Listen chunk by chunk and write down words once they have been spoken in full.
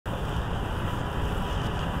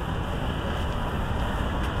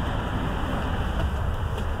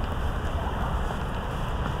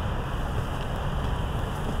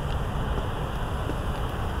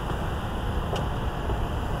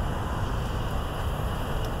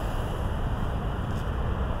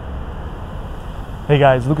Hey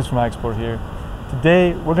guys, Lucas from iExplore here.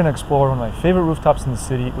 Today we're going to explore one of my favorite rooftops in the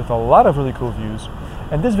city with a lot of really cool views.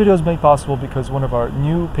 And this video is made possible because one of our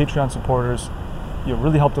new Patreon supporters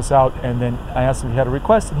really helped us out, and then I asked him if he had a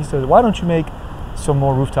request, and he said, why don't you make some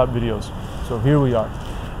more rooftop videos? So here we are.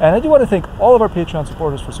 And I do want to thank all of our Patreon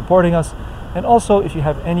supporters for supporting us. And also, if you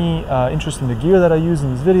have any interest in the gear that I use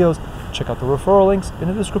in these videos, check out the referral links in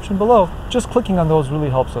the description below. Just clicking on those really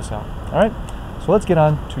helps us out. All right, so let's get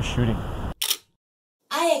on to shooting.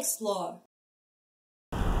 iExplore.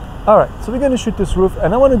 All right, so we're going to shoot this roof,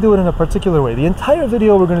 and I want to do it in a particular way. The entire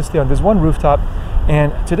video we're going to stay on this one rooftop,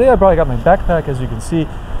 and today I got my backpack, as you can see,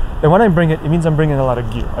 and when I bring it, it means I'm bringing a lot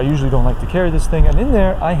of gear. I usually don't like to carry this thing, and in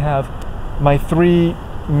there I have my three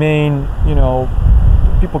main,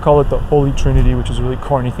 people call it the Holy Trinity, which is a really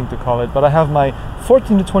corny thing to call it, but I have my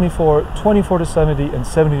 14 to 24, 24 to 70, and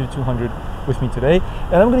 70 to 200 with me today,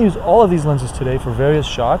 and I'm going to use all of these lenses today for various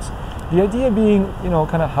shots. The idea being,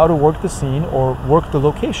 kind of how to work the scene or work the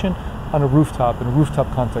location on a rooftop in a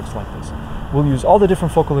rooftop context like this. We'll use all the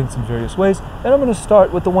different focal lengths in various ways, and I'm going to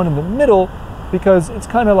start with the one in the middle because it's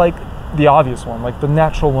kind of like the obvious one, like the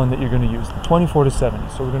natural one that you're going to use, the 24 to 70.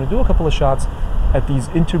 So we're going to do a couple of shots at these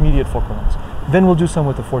intermediate focal lengths. Then we'll do some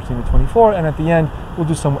with the 14 to 24, and at the end we'll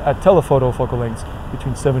do some at telephoto focal lengths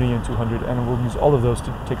between 70 and 200, and we'll use all of those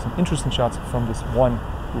to take some interesting shots from this one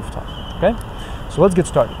rooftop. Okay, so let's get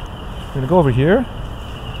started. We're going to go over here.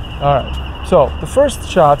 All right, so the first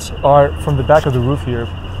shots are from the back of the roof here,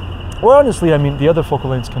 or honestly, the other focal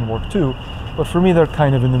lengths can work too, but for me they're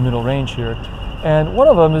kind of in the middle range here. And one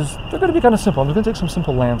of them is, they're going to be kind of simple. I'm going to take some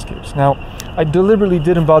simple landscapes. Now, I deliberately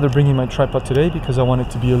didn't bother bringing my tripod today because I want it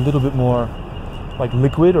to be a little bit more like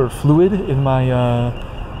liquid or fluid in my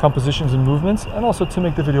compositions and movements, and also to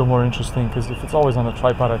make the video more interesting, because if it's always on a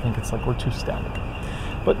tripod, I think it's like we're too static.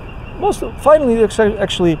 But finally,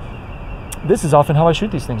 actually, this is often how I shoot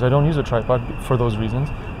these things. I don't use a tripod for those reasons.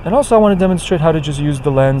 And also I want to demonstrate how to just use the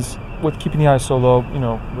lens with keeping the ISO low,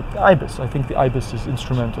 with the IBIS. I think the IBIS is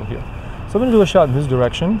instrumental here. So I'm going to do a shot in this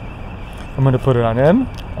direction. I'm going to put it on M.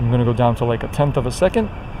 I'm going to go down to like 1/10 of a second,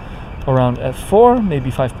 around f4, maybe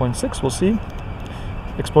 5.6, we'll see.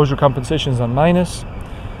 Exposure compensation is on minus.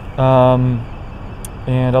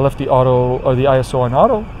 And I left the ISO on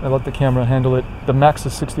auto. I let the camera handle it. The max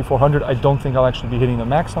is 6400. I don't think I'll actually be hitting the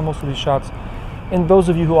max on most of these shots. And those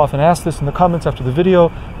of you who often ask this in the comments after the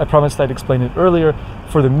video, I promised I'd explain it earlier.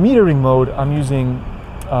 For the metering mode, I'm using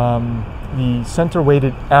the center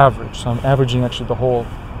weighted average. So I'm averaging actually the whole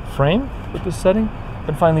frame with this setting.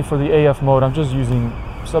 And finally, for the AF mode, I'm just using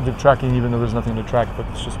subject tracking, even though there's nothing to track, but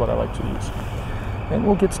it's just what I like to use. And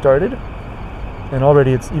we'll get started. And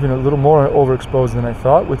already it's even a little more overexposed than I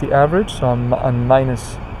thought with the average. So I'm on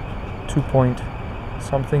minus 2 point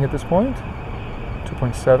something at this point,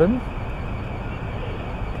 2.7.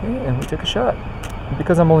 Okay, and we take a shot. And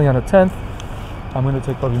because I'm only on a 1/10, I'm going to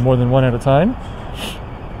take probably more than one at a time.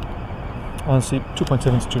 Honestly,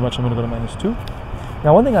 2.7 is too much. I'm going to go to minus 2.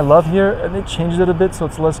 Now, one thing I love here, and they changed it a bit so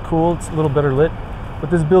it's less cool, it's a little better lit, but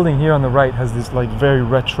this building here on the right has this like very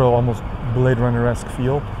retro, almost Blade Runner-esque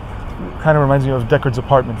feel. Kind of reminds me of Deckard's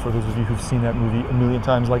Apartment, for those of you who've seen that movie a million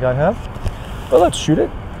times like I have. But let's shoot it.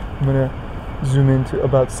 I'm going to zoom in to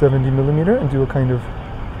about 70 millimeter and do a kind of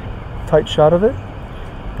tight shot of it.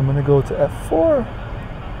 I'm going to go to f4,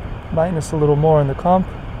 minus a little more on the comp,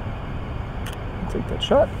 and take that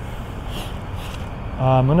shot.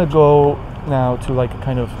 I'm going to go now to like a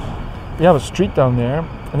kind of, we have a street down there,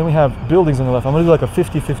 and then we have buildings on the left. I'm going to do like a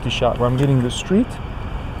 50-50 shot where I'm getting the street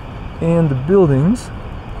and the buildings,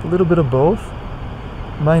 a little bit of both,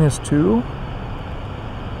 minus 2,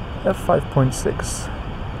 f5.6.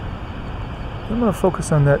 I'm going to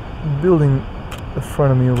focus on that building in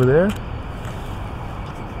front of me over there.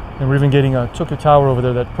 And we're even getting a Tokyo Tower over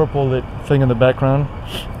there, that purple lit thing in the background.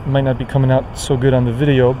 It might not be coming out so good on the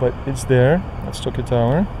video, but it's there. That's Tokyo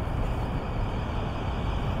Tower.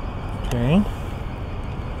 Okay.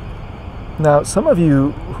 Now, some of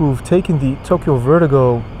you who've taken the Tokyo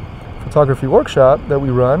Vertigo photography workshop that we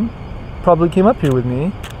run probably came up here with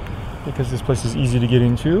me because this place is easy to get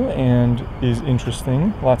into and is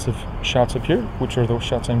interesting. Lots of shots up here, which are those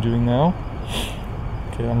shots I'm doing now.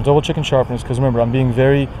 Okay, I'm double checking sharpness because remember, I'm being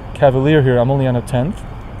very cavalier here. I'm only on a 1/10,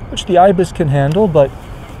 which the IBIS can handle, but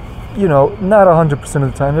not 100%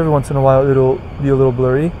 of the time. Every once in a while it'll be a little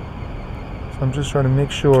blurry. So I'm just trying to make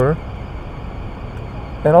sure.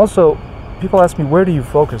 And also, people ask me, where do you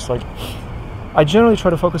focus? Like, I generally try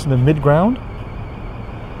to focus in the mid-ground,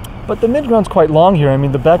 but the mid-ground's quite long here.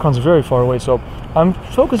 The background's very far away, so I'm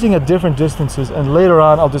focusing at different distances, and later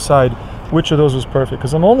on I'll decide which of those was perfect,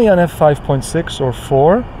 because I'm only on f5.6 or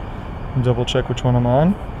 4, double check which one I'm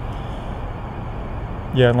on.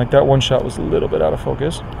 Yeah, and like that one shot was a little bit out of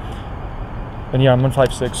focus. And yeah, I'm on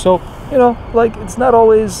 5.6. So, you know, like it's not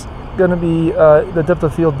always gonna be the depth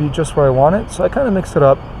of field be just where I want it. So I kind of mix it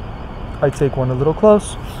up. I take one a little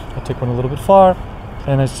close, I take one a little bit far,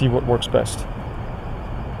 and I see what works best.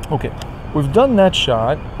 Okay, we've done that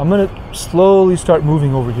shot. I'm gonna slowly start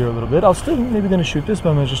moving over here a little bit. I'll still maybe gonna shoot this, but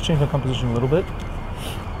I'm gonna just change my composition a little bit.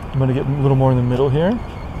 I'm gonna get a little more in the middle here.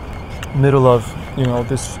 Middle of, you know,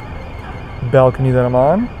 this balcony that I'm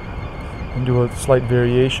on, and do a slight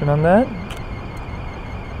variation on that.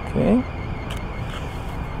 Okay.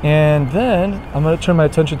 And then I'm going to turn my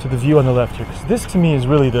attention to the view on the left here, because this to me is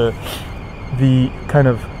really the kind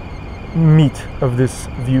of meat of this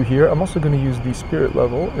view here. I'm also going to use the spirit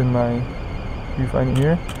level in my viewfinder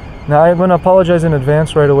here. Now I'm going to apologize in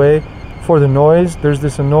advance right away for the noise. There's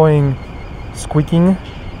this annoying squeaking,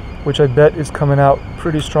 which I bet is coming out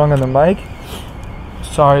pretty strong on the mic.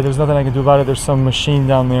 Sorry, there's nothing I can do about it. There's some machine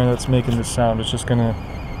down there that's making this sound. It's just gonna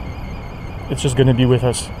be with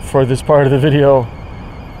us for this part of the video.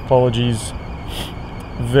 Apologies.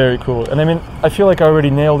 Very cool. And I mean, I feel like I already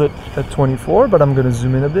nailed it at 24, but I'm gonna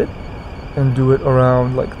zoom in a bit and do it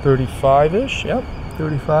around like 35-ish. Yep,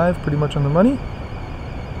 35, pretty much on the money.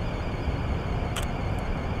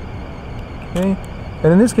 Okay.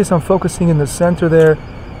 And in this case, I'm focusing in the center there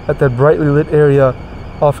at that brightly lit area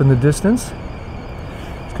off in the distance.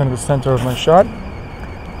 It's kind of the center of my shot.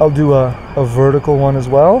 I'll do a vertical one as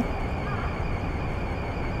well.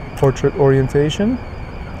 Portrait orientation.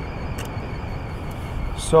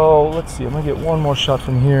 So let's see, I'm gonna get one more shot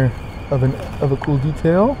from here of a cool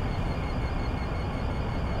detail.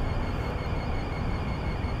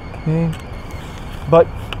 Okay. But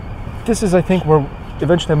this is, I think, where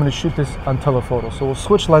eventually I'm gonna shoot this on telephoto. So we'll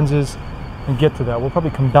switch lenses and get to that. We'll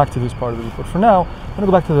probably come back to this part of the video. But for now, I'm gonna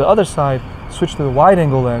go back to the other side, switch to the wide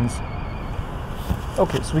angle lens.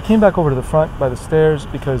 Okay, so we came back over to the front by the stairs,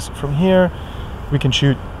 because from here we can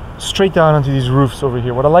shoot straight down onto these roofs over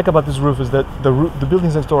here. What I like about this roof is that the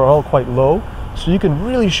buildings next door are all quite low, so you can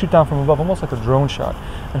really shoot down from above, almost like a drone shot.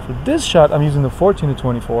 And for this shot, I'm using the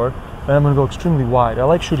 14-24, and I'm gonna go extremely wide. I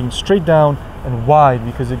like shooting straight down and wide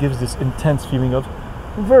because it gives this intense feeling of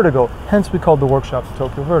vertigo. Hence we called the workshop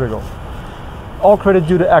Tokyo Vertigo. All credit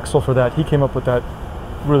due to Axel for that. He came up with that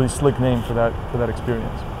really slick name for that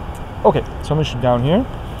experience. Okay, so I'm gonna shoot down here.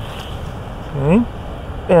 Okay.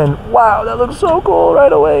 And wow, that looks so cool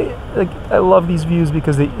right away. Like, I love these views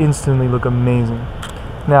because they instantly look amazing.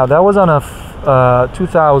 Now that was on a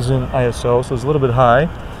 2000 ISO, so it's a little bit high.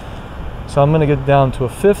 So I'm gonna get down to a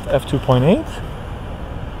 5th f2.8.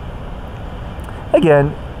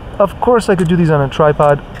 Again, of course I could do these on a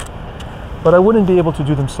tripod, but I wouldn't be able to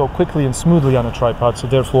do them so quickly and smoothly on a tripod, so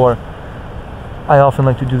therefore I often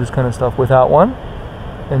like to do this kind of stuff without one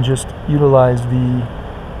and just utilize the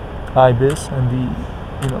IBIS and the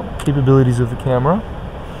capabilities of the camera.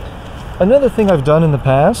 Another thing I've done in the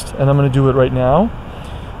past, and I'm going to do it right now,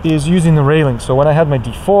 is using the railing. So when I had my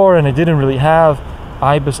D4 and I didn't really have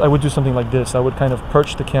IBIS, I would do something like this. I would kind of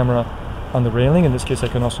perch the camera on the railing. In this case, I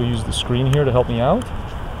can also use the screen here to help me out.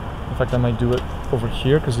 In fact, I might do it over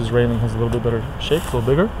here because this railing has a little bit better shape, a little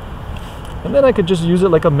bigger. And then I could just use it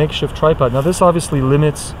like a makeshift tripod. Now this obviously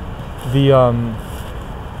limits the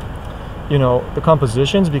the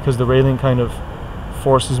compositions, because the railing kind of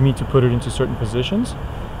forces me to put it into certain positions,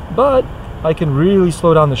 but I can really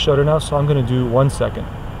slow down the shutter now, so I'm going to do 1 second.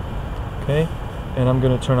 Okay, and I'm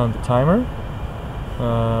going to turn on the timer.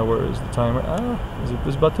 Where is the timer? Is it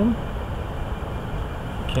this button?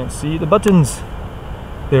 Can't see the buttons.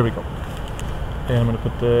 There we go. And I'm going to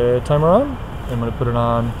put the timer on. I'm going to put it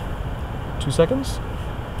on 2 seconds,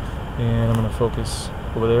 and I'm going to focus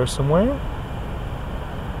over there somewhere.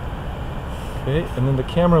 Okay, and then the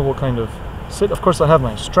camera will kind of sit. Of course, I have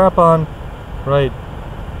my strap on, right?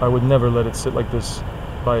 I would never let it sit like this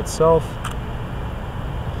by itself.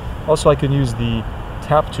 Also, I can use the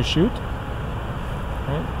tap to shoot.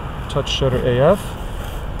 Right? Touch shutter AF.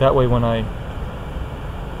 That way, when I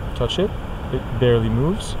touch it, it barely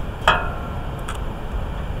moves.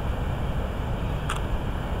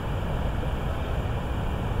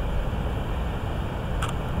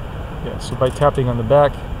 Yeah, so by tapping on the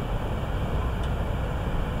back,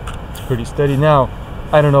 pretty steady. Now,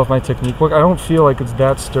 I don't know if my technique works. I don't feel like it's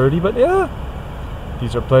that sturdy, but yeah,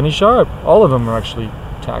 these are plenty sharp. All of them are actually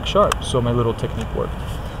tack sharp, so my little technique worked.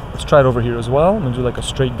 Let's try it over here as well. I'm gonna do like a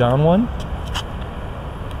straight down one.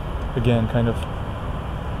 Again, kind of,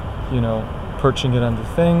 perching it on the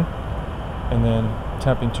thing, and then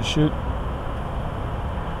tapping to shoot.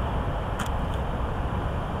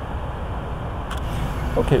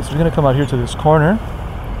 Okay, so we're gonna come out here to this corner.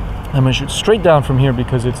 I'm gonna shoot straight down from here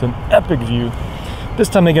because it's an epic view. This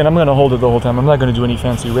time again, I'm gonna hold it the whole time. I'm not gonna do any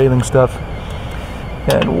fancy railing stuff.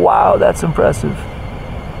 And wow, that's impressive.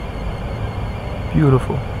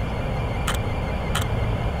 Beautiful.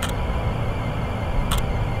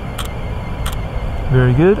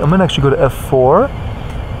 Very good. I'm gonna actually go to F4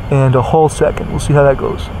 and a whole second. We'll see how that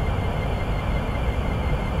goes.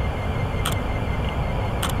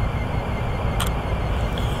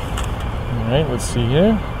 All right, let's see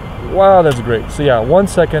here. Wow, that's great. So yeah, 1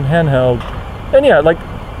 second handheld. And yeah, like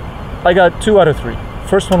I got 2 out of 3.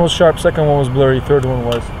 First one was sharp, second one was blurry, third one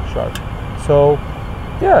was sharp. So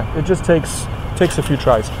yeah, it just takes a few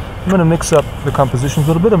tries. I'm gonna mix up the compositions a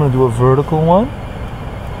little bit. I'm gonna do a vertical one.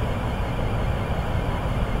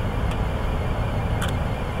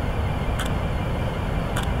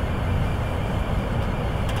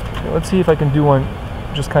 Okay, let's see if I can do one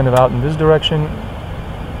just kind of out in this direction.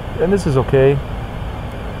 And this is okay.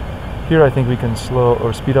 Here I think we can slow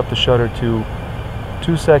or speed up the shutter to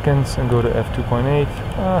 2 seconds and go to f2.8.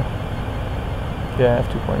 Yeah,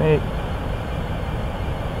 f2.8.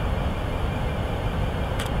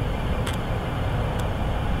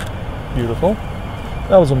 Beautiful.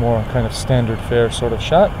 That was a more kind of standard fare sort of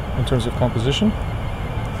shot in terms of composition.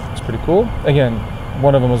 It's pretty cool. Again,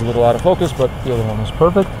 one of them was a little out of focus, but the other one was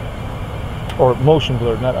perfect. Or motion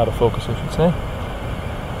blurred, not out of focus, I should say.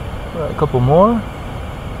 All right, a couple more.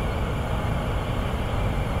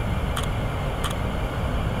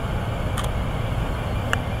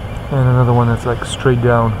 And another one that's like straight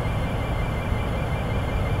down.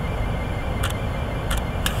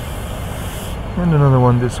 And another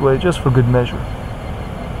one this way, just for good measure.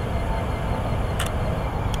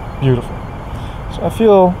 Beautiful. So I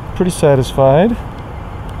feel pretty satisfied.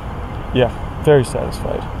 Yeah, very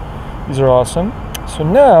satisfied. These are awesome. So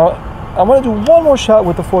now I want to do one more shot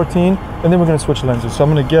with the 14, and then we're going to switch lenses. So I'm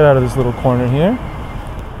going to get out of this little corner here.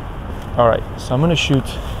 All right, so I'm going to shoot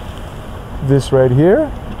this right here.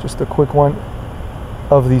 Just a quick one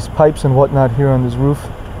of these pipes and whatnot here on this roof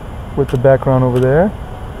with the background over there.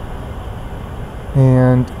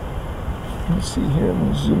 And let me see here, I'm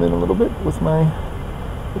going to zoom in a little bit with my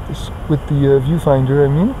with the viewfinder, I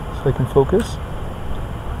mean, so I can focus.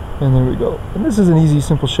 And there we go. And this is an easy,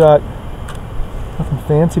 simple shot. Nothing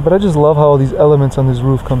fancy, but I just love how all these elements on this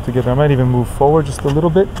roof come together. I might even move forward just a little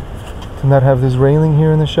bit to not have this railing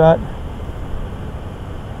here in the shot.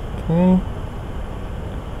 Okay.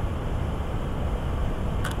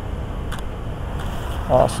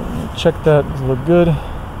 Awesome. Check that. Does it look good?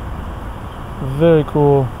 Very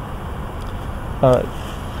cool. All right.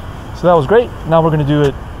 So that was great. Now we're going to do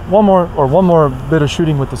it one more bit of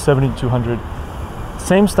shooting with the 70-200.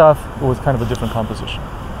 Same stuff, but with kind of a different composition.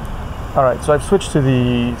 All right. So I've switched to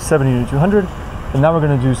the 70-200, and now we're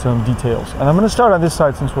going to do some details. And I'm going to start on this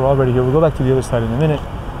side since we're already here. We'll go back to the other side in a minute.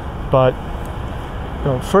 But you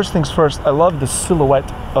know, first things first. I love the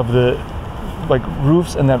silhouette of the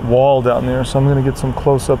roofs and that wall down there, so I'm going to get some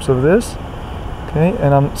close-ups of this. Okay,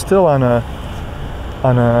 and I'm still on a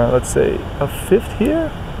let's say a 5th here.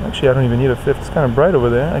 Actually, I don't even need a 5th. It's kind of bright over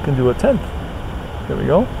there. I can do a 10th. There we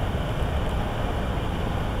go.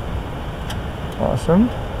 Awesome.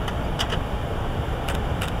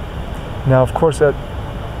 Now, of course, at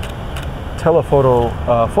telephoto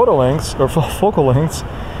photo lengths or focal lengths,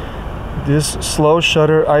 this slow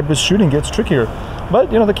shutter IBIS shooting gets trickier. But,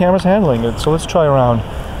 you know, the camera's handling it. So let's try around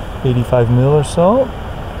 85 mil or so.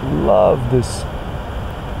 Love this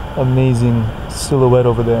amazing silhouette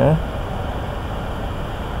over there.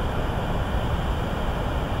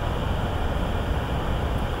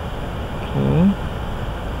 Okay.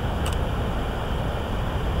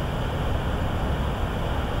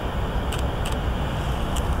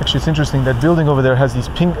 Actually, it's interesting. That building over there has these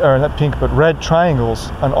pink, or not pink, but red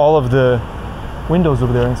triangles on all of the windows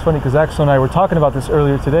over there. And it's funny because Axel and I were talking about this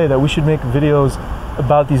earlier today, that we should make videos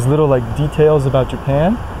about these little details about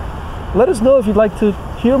Japan. Let us know if you'd like to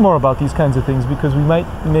hear more about these kinds of things, because we might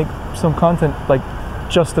make some content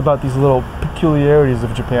just about these little peculiarities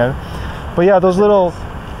of Japan. But yeah, those little,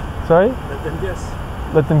 sorry? Let them guess.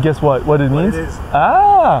 Let them guess what it means? It is.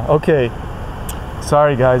 Ah, okay.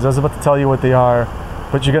 Sorry guys, I was about to tell you what they are,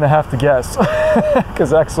 but you're gonna have to guess.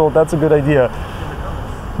 Because Axel, that's a good idea.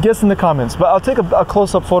 Guess in the comments, but I'll take a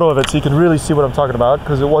close-up photo of it so you can really see what I'm talking about,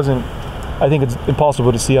 because I think it's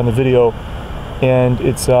impossible to see on the video, and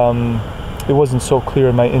it wasn't so clear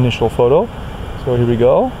in my initial photo. So here we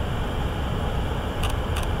go.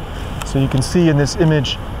 So you can see in this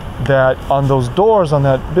image that on those doors on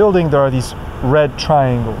that building there are these red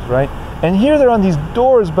triangles, right? And here they're on these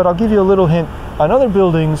doors, but I'll give you a little hint. On other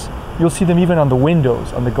buildings You'll see them even on the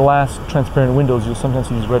windows, on the glass transparent windows. You'll sometimes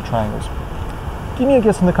see these red triangles. Give me a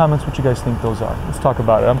guess in the comments what you guys think those are. Let's talk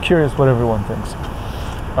about it. I'm curious what everyone thinks.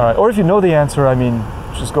 All right, or if you know the answer, I mean,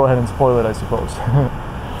 just go ahead and spoil it, I suppose.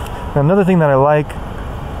 Now, another thing that I like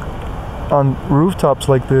on rooftops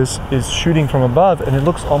like this is shooting from above, and it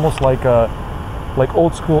looks almost like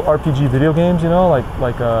old school RPG video games, you know,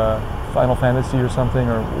 like Final Fantasy or something,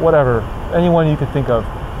 or whatever, anyone you could think of,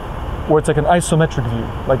 where it's like an isometric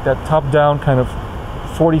view, like that top-down kind of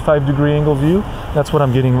 45-degree angle view. That's what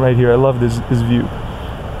I'm getting right here. I love this view.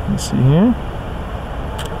 Let's see here.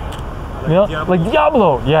 Like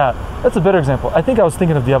Diablo. Yeah, that's a better example. I think I was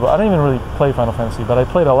thinking of Diablo. I don't even really play Final Fantasy, but I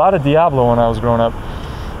played a lot of Diablo when I was growing up.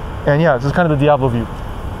 And yeah, this is kind of the Diablo view.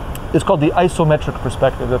 It's called the isometric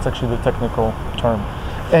perspective. That's actually the technical term.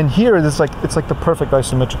 And here, it's like the perfect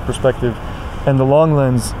isometric perspective, and the long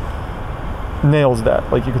lens nails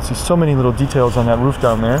that. Like, you can see so many little details on that roof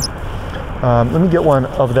down there. Let me get one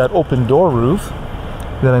of that open door roof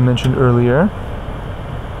that I mentioned earlier.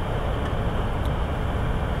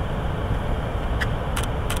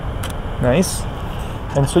 Nice.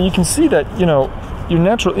 And so you can see that, you know, your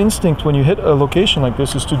natural instinct when you hit a location like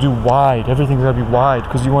this is to do wide. Everything's got to be wide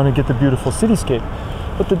because you want to get the beautiful cityscape.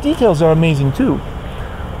 But the details are amazing too.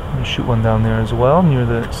 Let me shoot one down there as well, near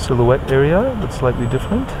the silhouette area, but slightly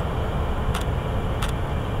different.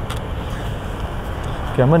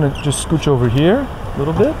 Okay, I'm going to just scooch over here a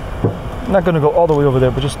little bit. I'm not going to go all the way over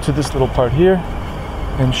there, but just to this little part here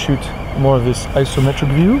and shoot more of this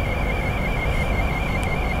isometric view.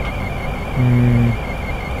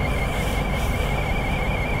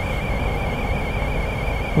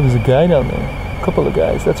 Oh, there's a guy down there. A couple of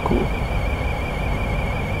guys. That's cool.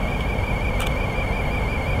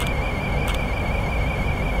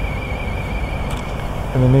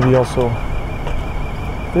 And then maybe also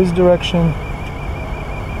this direction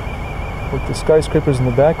with the skyscrapers in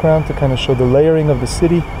the background to kind of show the layering of the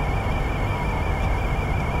city.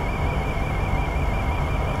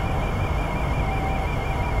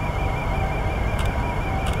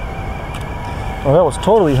 Oh, that was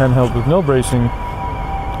totally handheld with no bracing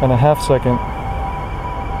and a half second.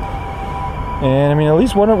 And I mean, at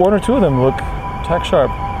least one or two of them look tack sharp.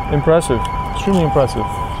 Impressive, extremely impressive.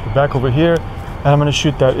 So back over here, and I'm gonna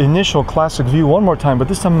shoot that initial classic view one more time, but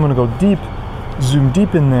this time I'm gonna go deep, zoom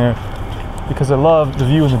deep in there, because I love the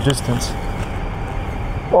view in the distance.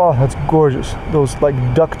 Oh, that's gorgeous. Those like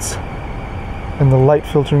ducts and the light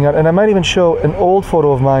filtering out. And I might even show an old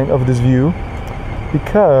photo of mine of this view,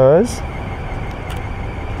 because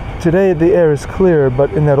today the air is clear,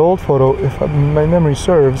 but in that old photo, if my memory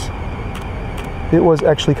serves, it was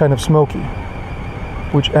actually kind of smoky,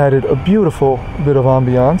 which added a beautiful bit of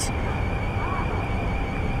ambiance.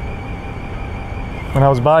 When I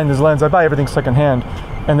was buying this lens, I buy everything secondhand,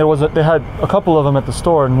 and they had a couple of them at the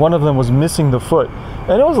store, and one of them was missing the foot,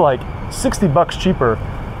 and it was like $60 cheaper.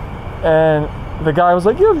 And the guy was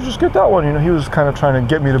like, "Yeah, just get that one." You know, he was kind of trying to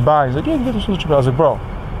get me to buy. He's like, "Yeah, get this one cheaper." I was like, "Bro,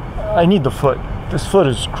 I need the foot. This foot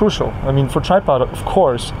is crucial. I mean, for tripod, of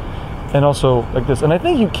course, and also like this." And I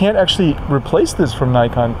think you can't actually replace this from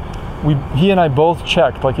Nikon. He and I both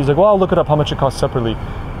checked. Like, he's like, "Well, I'll look it up how much it costs separately."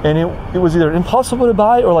 And it was either impossible to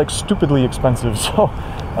buy or like stupidly expensive. So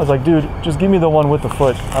I was like, "Dude, just give me the one with the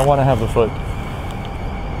foot. I want to have the foot."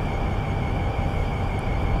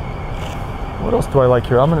 What else do I like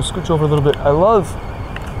here? I'm gonna scooch over a little bit. I love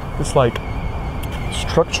this like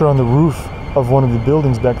structure on the roof of one of the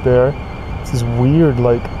buildings back there. It's this weird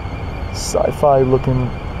like sci-fi looking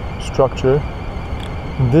structure.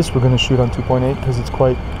 And this we're gonna shoot on 2.8 because it's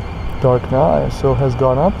quite dark now. ISO has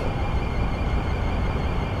gone up.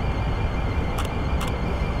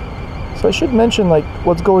 So I should mention like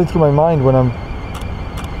what's going through my mind when I'm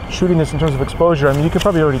shooting this in terms of exposure. I mean, you can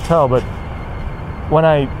probably already tell, but when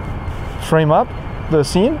I frame up the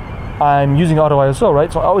scene, I'm using auto ISO,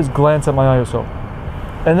 right? So I always glance at my ISO.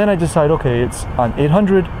 And then I decide, okay, it's on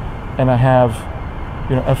 800 and I have,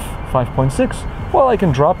 you know, f5.6. Well, I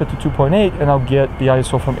can drop it to 2.8 and I'll get the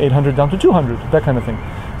ISO from 800 down to 200, that kind of thing.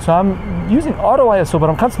 So I'm using auto ISO,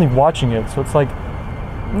 but I'm constantly watching it. So it's like,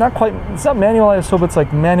 it's not manual ISO, but it's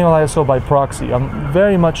like manual ISO by proxy. I'm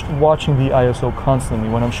very much watching the ISO constantly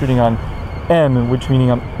when I'm shooting on M, which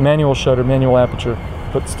meaning I'm manual shutter, manual aperture,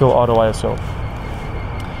 but still auto ISO.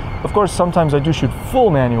 Of course, sometimes I do shoot full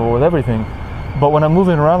manual with everything, but when I'm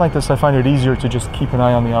moving around like this, I find it easier to just keep an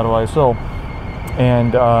eye on the auto ISO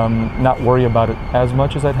and not worry about it as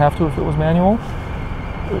much as I'd have to if it was manual.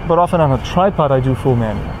 But often on a tripod, I do full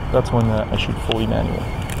manual. That's when I shoot fully manual.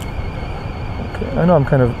 I know I'm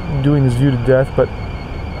kind of doing this view to death, but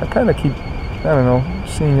I kind of keep, I don't know,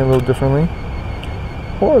 seeing it a little differently.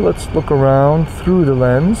 Or let's look around through the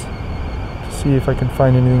lens to see if I can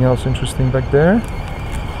find anything else interesting back there.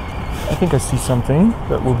 I think I see something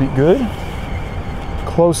that will be good.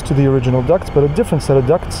 Close to the original ducts, but a different set of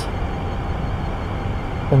ducts.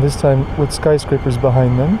 And this time with skyscrapers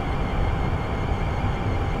behind them.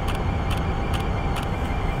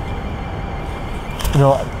 You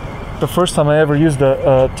know, the first time I ever used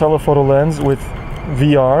a telephoto lens with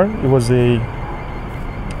VR, it was a,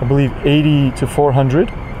 I believe, 80 to 400,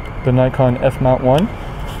 the Nikon F Mount 1,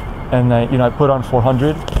 and I put on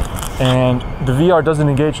 400, and the VR doesn't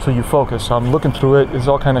engage till you focus. So I'm looking through it; it's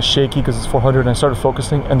all kind of shaky because it's 400, and I started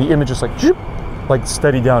focusing, and the image is like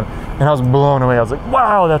steady down, and I was blown away. I was like,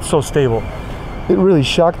 "Wow, that's so stable!" It really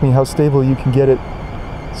shocked me how stable you can get it.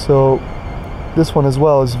 So this one as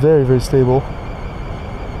well is very, very stable.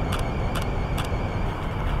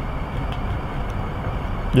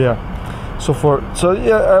 Yeah. So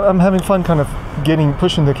yeah, I'm having fun kind of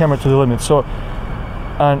pushing the camera to the limit. So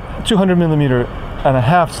on 200 millimeter and a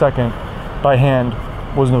half second by hand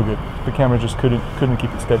was no good. The camera just couldn't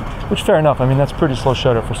keep it steady, which fair enough. I mean, that's pretty slow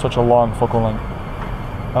shutter for such a long focal length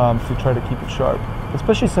to try to keep it sharp,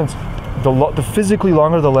 especially since the physically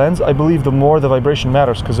longer the lens, I believe the more the vibration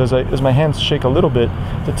matters, because as my hands shake a little bit,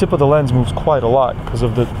 the tip of the lens moves quite a lot because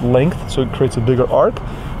of the length, so it creates a bigger arc.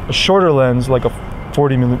 A shorter lens, like a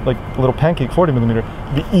 40 millimeter, like a little pancake 40 millimeter,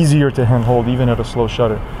 be easier to hand hold even at a slow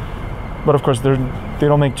shutter. But of course, they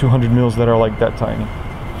don't make 200 mils that are like that tiny.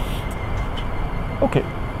 Okay,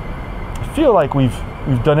 I feel like we've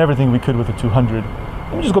done everything we could with the 200.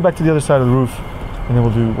 Let me just go back to the other side of the roof, and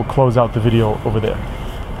then we'll close out the video over there.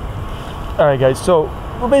 All right, guys. So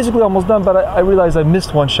we're basically almost done, but I realized I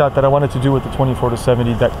missed one shot that I wanted to do with the 24 to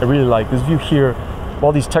 70 that I really like. This view here,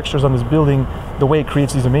 all these textures on this building, the way it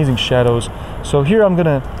creates these amazing shadows. So here I'm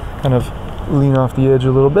gonna kind of lean off the edge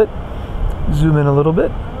a little bit, zoom in a little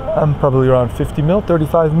bit. I'm probably around 50 mil,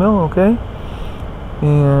 35 mil, okay?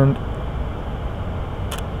 And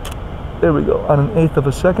there we go, on 1/8 of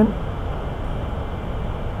a second.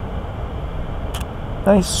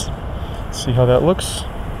 Nice. Let's see how that looks.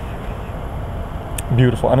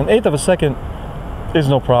 Beautiful. On 1/8 of a second is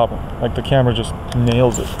no problem. Like, the camera just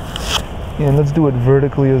nails it. And let's do it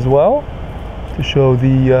vertically as well to show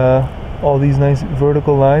the all these nice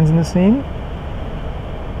vertical lines in the scene.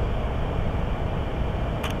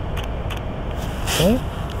 Okay.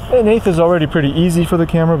 1/8 is already pretty easy for the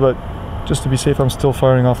camera, but just to be safe, I'm still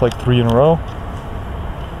firing off like 3 in a row.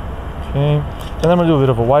 Okay. And I'm gonna do a bit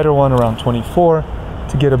of a wider one around 24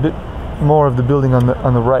 to get a bit more of the building on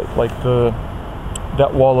the right, like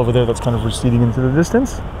that wall over there that's kind of receding into the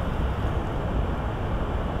distance.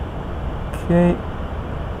 Okay,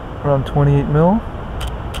 around 28 mil.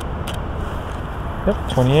 Yep,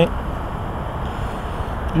 28.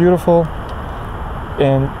 Beautiful.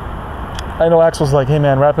 And I know Axel's like, hey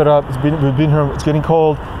man, wrap it up. We've been here, it's getting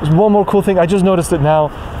cold. There's one more cool thing, I just noticed it now.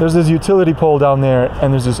 There's this utility pole down there,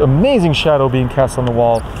 and there's this amazing shadow being cast on the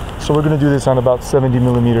wall. So we're gonna do this on about 70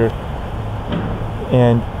 millimeter.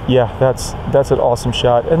 And yeah, that's an awesome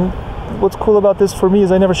shot. And what's cool about this for me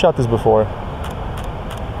is I never shot this before.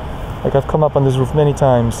 Like, I've come up on this roof many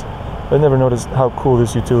times, but I never noticed how cool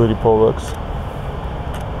this utility pole looks.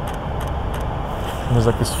 And there's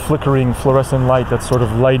like this flickering fluorescent light that's sort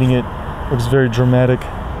of lighting it. Looks very dramatic.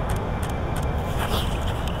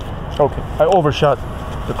 Okay, I overshot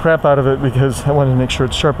the crap out of it because I wanted to make sure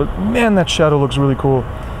it's sharp, but man, that shadow looks really cool.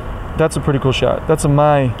 That's a pretty cool shot. That's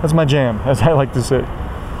my jam, as I like to say.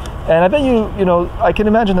 And I bet you know, I can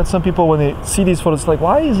imagine that some people, when they see these photos, like,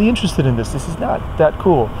 why is he interested in this? This is not that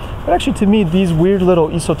cool. But actually, to me, these weird little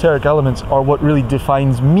esoteric elements are what really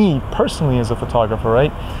defines me personally as a photographer,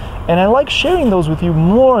 right? And I like sharing those with you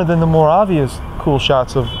more than the more obvious cool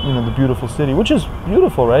shots of, you know, the beautiful city, which is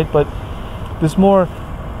beautiful, right? But this more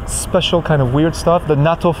special kind of weird stuff, the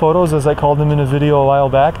natto photos, as I called them in a video a while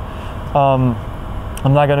back.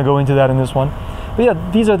 I'm not going to go into that in this one. But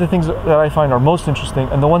yeah, these are the things that I find are most interesting,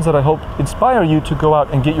 and the ones that I hope inspire you to go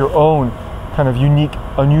out and get your own kind of unique,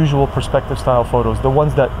 unusual perspective style photos, the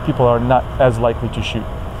ones that people are not as likely to shoot,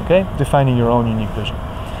 okay? Defining your own unique vision.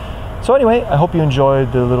 So anyway, I hope you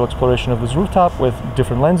enjoyed the little exploration of this rooftop with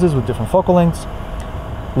different lenses, with different focal lengths,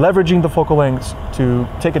 leveraging the focal lengths to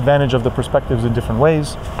take advantage of the perspectives in different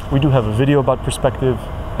ways. We do have a video about perspective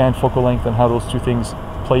and focal length and how those two things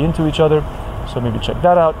play into each other, so maybe check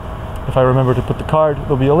that out. If I remember to put the card,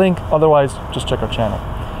 there'll be a link. Otherwise, just check our channel.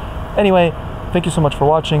 Anyway, thank you so much for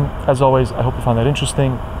watching. As always, I hope you found that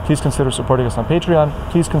interesting. Please consider supporting us on Patreon.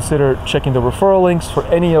 Please consider checking the referral links for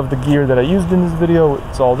any of the gear that I used in this video.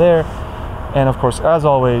 It's all there. And of course, as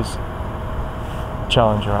always,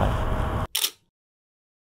 challenge your eye.